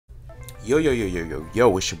Yo, yo, yo, yo, yo,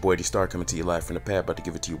 yo, it's your boy D-Star coming to you live from the pad, about to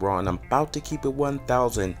give it to you raw, and I'm about to keep it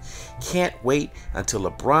 1,000. Can't wait until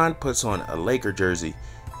LeBron puts on a Laker jersey.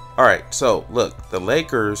 Alright, so look, the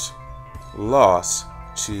Lakers lost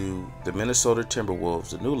to the Minnesota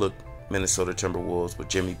Timberwolves, the new look Minnesota Timberwolves with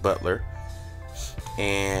Jimmy Butler.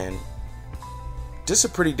 And this is a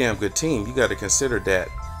pretty damn good team. You got to consider that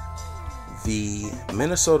the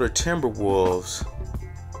Minnesota Timberwolves,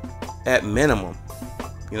 at minimum,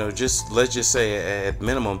 let's just say at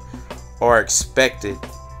minimum, are expected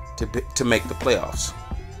to make the playoffs.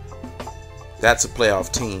 That's a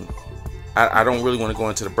playoff team. I don't really want to go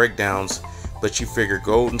into the breakdowns, but you figure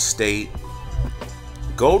Golden State,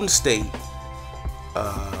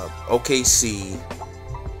 OKC,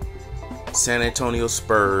 San Antonio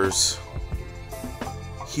Spurs,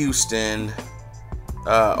 Houston,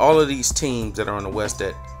 all of these teams that are on the West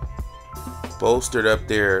that bolstered up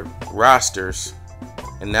their rosters.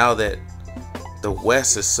 And now that the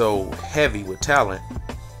West is so heavy with talent,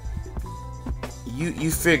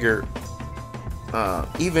 you figure,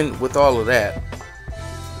 even with all of that,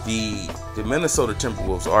 the Minnesota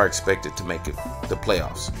Timberwolves are expected to make the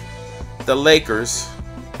playoffs. The Lakers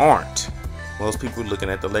aren't. Most people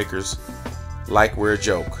looking at the Lakers like we're a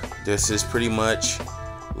joke. This is pretty much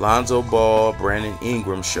Lonzo Ball, Brandon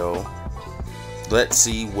Ingram show. Let's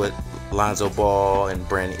see what Lonzo Ball and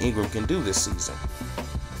Brandon Ingram can do this season.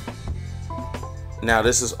 Now,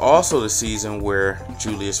 this is also the season where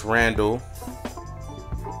Julius Randle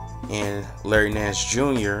and Larry Nance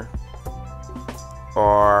Jr.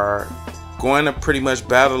 are going to pretty much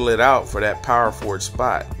battle it out for that power forward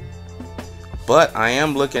spot. But I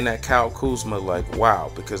am looking at Kyle Kuzma like,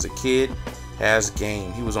 wow, because the kid has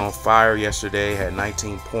game. He was on fire yesterday, had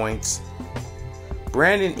 19 points.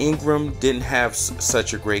 Brandon Ingram didn't have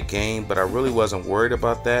such a great game, but I really wasn't worried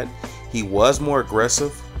about that. He was more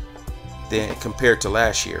aggressive than compared to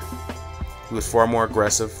last year. He was far more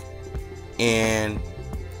aggressive, and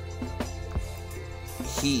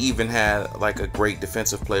he even had like a great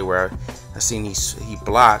defensive play where I seen he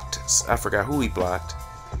blocked. I forgot who he blocked.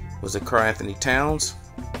 Was it Karl Anthony Towns?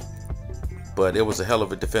 But it was a hell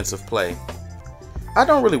of a defensive play. I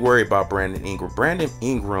don't really worry about Brandon Ingram. Brandon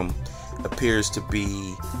Ingram appears to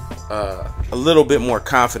be a little bit more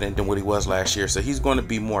confident than what he was last year, so he's going to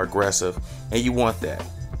be more aggressive, and you want that.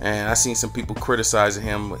 And I seen some people criticizing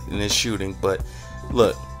him in his shooting, but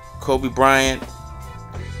look, Kobe Bryant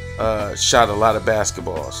shot a lot of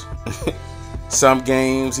basketballs. Some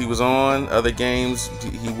games he was on, other games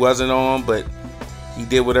he wasn't on, but he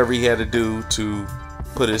did whatever he had to do to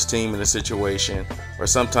put his team in a situation, or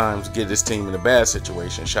sometimes get his team in a bad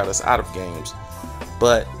situation, shot us out of games.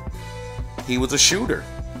 But he was a shooter,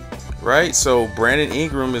 right? So Brandon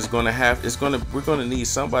Ingram is going to have, we're going to need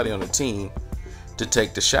somebody on the team to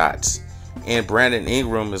take the shots, and Brandon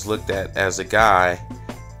Ingram is looked at as a guy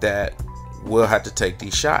that will have to take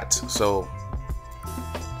these shots. So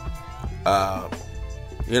I'm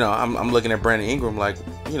looking at Brandon Ingram like,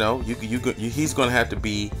 he's going to have to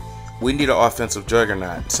be, we need an offensive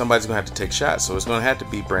juggernaut. Somebody's going to have to take shots, so it's going to have to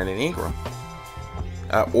be Brandon Ingram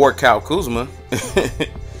or Kyle Kuzma.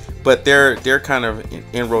 But they're kind of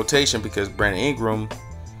in rotation, because Brandon Ingram,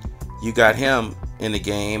 you got him in the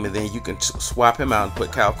game, and then you can swap him out and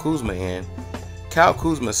put Kyle Kuzma in. Kyle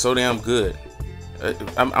Kuzma is so damn good.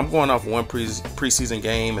 I'm going off one preseason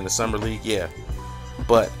game in the summer league, yeah,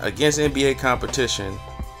 but against NBA competition,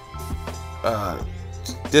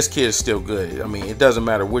 this kid is still good. I mean, it doesn't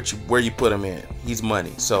matter where you put him in, he's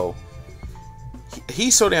money. So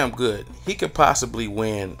he's so damn good. He could possibly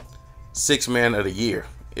win Sixth Man of the Year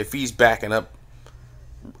if he's backing up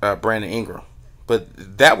Brandon Ingram.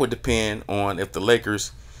 But that would depend on if the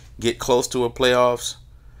Lakers get close to a playoffs,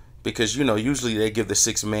 because usually they give the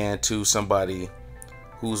sixth man to somebody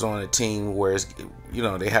who's on a team where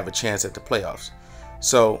they have a chance at the playoffs.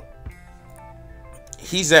 So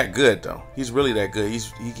he's that good, though. He's really that good.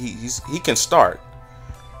 He can start.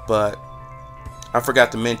 But I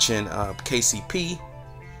forgot to mention KCP,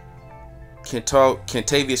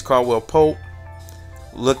 Kentavious Caldwell-Pope,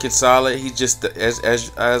 looking solid. He's just,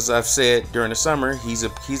 as I've said during the summer, he's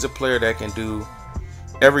a player that can do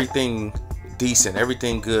everything decent,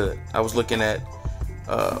 everything good. I was looking at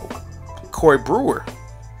Corey Brewer.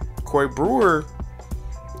 Corey Brewer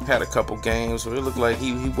had a couple games where it looked like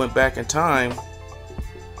he went back in time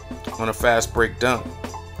on a fast break dunk.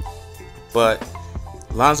 But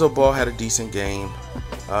Lonzo Ball had a decent game,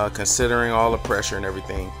 considering all the pressure and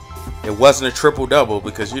everything. It wasn't a triple-double,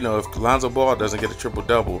 because if Lonzo Ball doesn't get a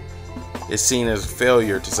triple-double, it's seen as a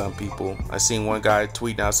failure to some people. I seen one guy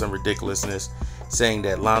tweet out some ridiculousness saying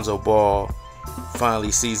that Lonzo Ball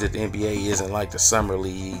finally sees that the NBA isn't like the summer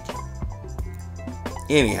league.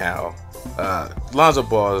 Anyhow, Lonzo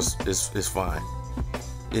Ball is fine.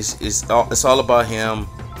 It's all about him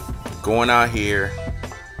going out here,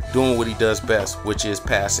 doing what he does best, which is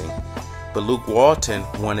passing. But Luke Walton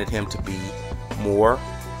wanted him to be more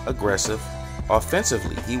aggressive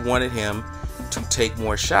offensively. He wanted him to take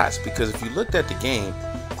more shots, because if you looked at the game,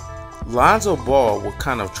 Lonzo Ball would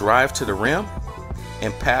kind of drive to the rim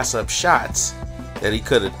and pass up shots that he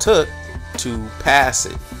could have took to pass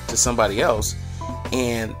it to somebody else,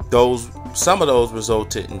 and some of those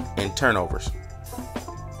resulted in turnovers.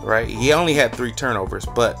 Right? He only had 3 turnovers,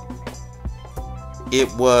 but it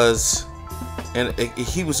was, and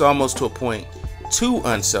he was almost to a point too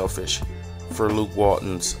unselfish for Luke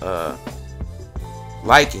Walton's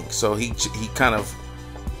liking. So he kind of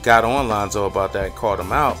got on Lonzo about that and called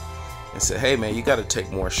him out and said, "Hey man, you got to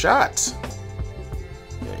take more shots.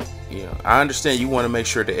 You know, I understand you want to make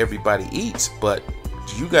sure that everybody eats, but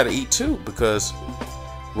you got to eat too, because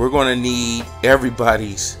we're going to need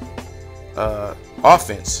everybody's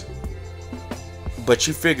offense." But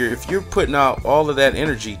you figure if you're putting out all of that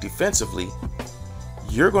energy defensively,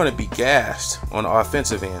 you're going to be gassed on the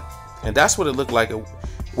offensive end. And that's what it looked like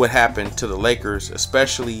what happened to the Lakers,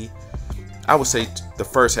 especially, I would say, the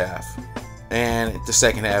first half and the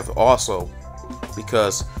second half also,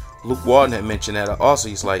 because Luke Walton had mentioned that also.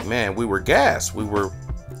 He's like, man, we were gassed. We were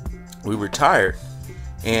tired.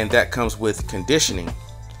 And that comes with conditioning.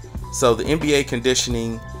 So the NBA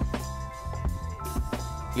conditioning,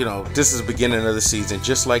 you know, this is the beginning of the season,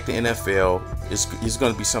 just like the NFL. It's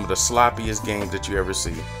going to be some of the sloppiest games that you ever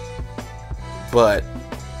see. But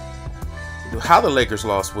how the Lakers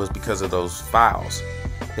lost was because of those fouls.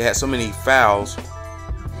 They had so many fouls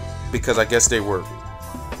because I guess they were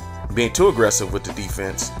being too aggressive with the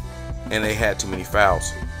defense, and they had too many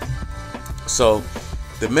fouls. So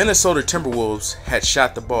the Minnesota Timberwolves had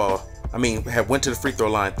shot the ball, had went to the free throw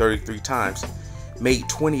line 33 times, made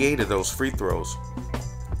 28 of those free throws.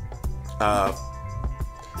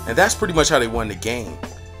 And that's pretty much how they won the game.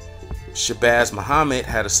 Shabazz Muhammad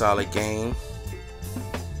had a solid game.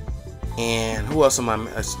 And who else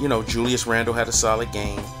Julius Randle had a solid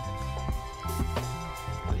game.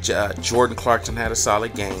 Jordan Clarkson had a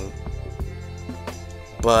solid game.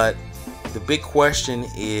 But the big question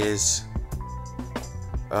is,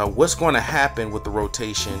 what's going to happen with the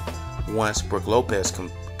rotation once Brook Lopez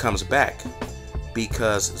comes back?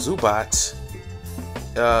 Because Zubac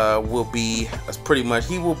will be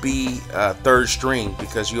third string,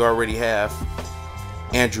 because you already have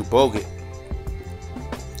Andrew Bogut.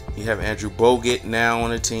 You have Andrew Bogut now on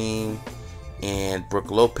the team, and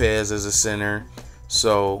Brook Lopez as a center.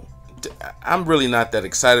 So I'm really not that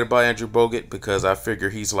excited about Andrew Bogut, because I figure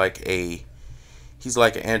he's like an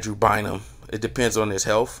Andrew Bynum. It depends on his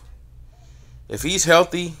health. If he's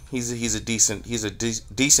healthy, he's a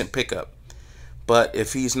decent pickup. But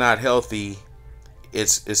if he's not healthy,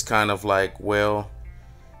 it's kind of like, well,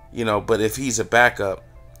 but if he's a backup,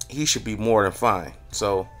 he should be more than fine.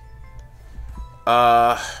 So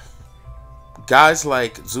guys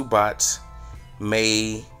like Zubac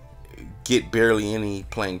may get barely any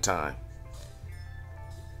playing time.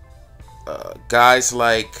 Guys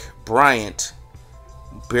like Bryant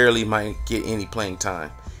barely might get any playing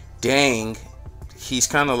time. Dang, he's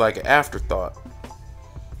kind of like an afterthought.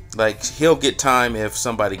 Like, he'll get time if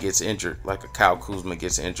somebody gets injured, like a Kyle Kuzma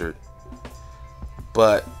gets injured.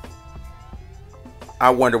 But I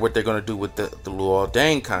wonder what they're going to do with the Luol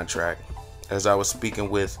Deng contract. As I was speaking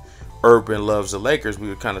with Urban Loves the Lakers, we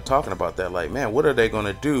were kind of talking about that. Like, man, what are they going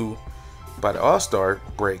to do by the All-Star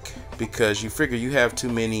break? Because you figure you have too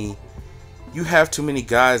many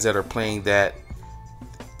guys that are playing that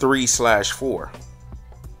 3/4.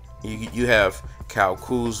 You have Kyle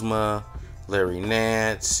Kuzma, Larry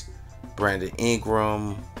Nance, Brandon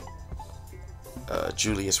Ingram,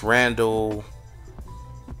 Julius Randle.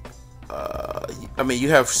 You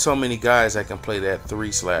have so many guys that can play that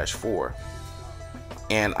 3/4.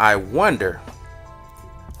 And I wonder,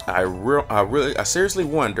 I seriously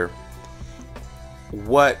wonder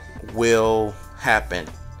what will happen.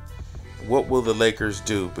 What will the Lakers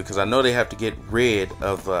do? Because I know they have to get rid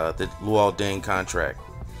of the Luol Deng contract.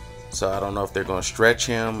 So I don't know if they're going to stretch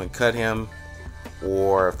him and cut him,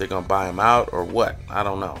 or if they're going to buy him out, or what. I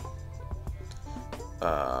don't know.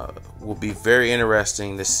 Will be very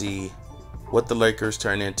interesting to see what the Lakers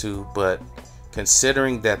turn into. But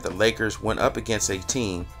considering that the Lakers went up against a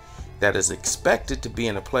team that is expected to be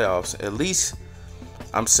in the playoffs, at least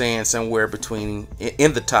I'm saying somewhere between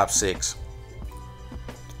in the top 6,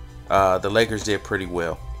 the Lakers did pretty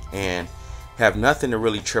well and have nothing to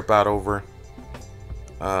really trip out over.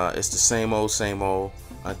 It's the same old, same old.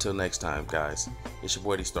 Until next time, guys. It's your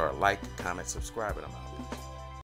boy D-Star. Like, comment, subscribe, and I'm out.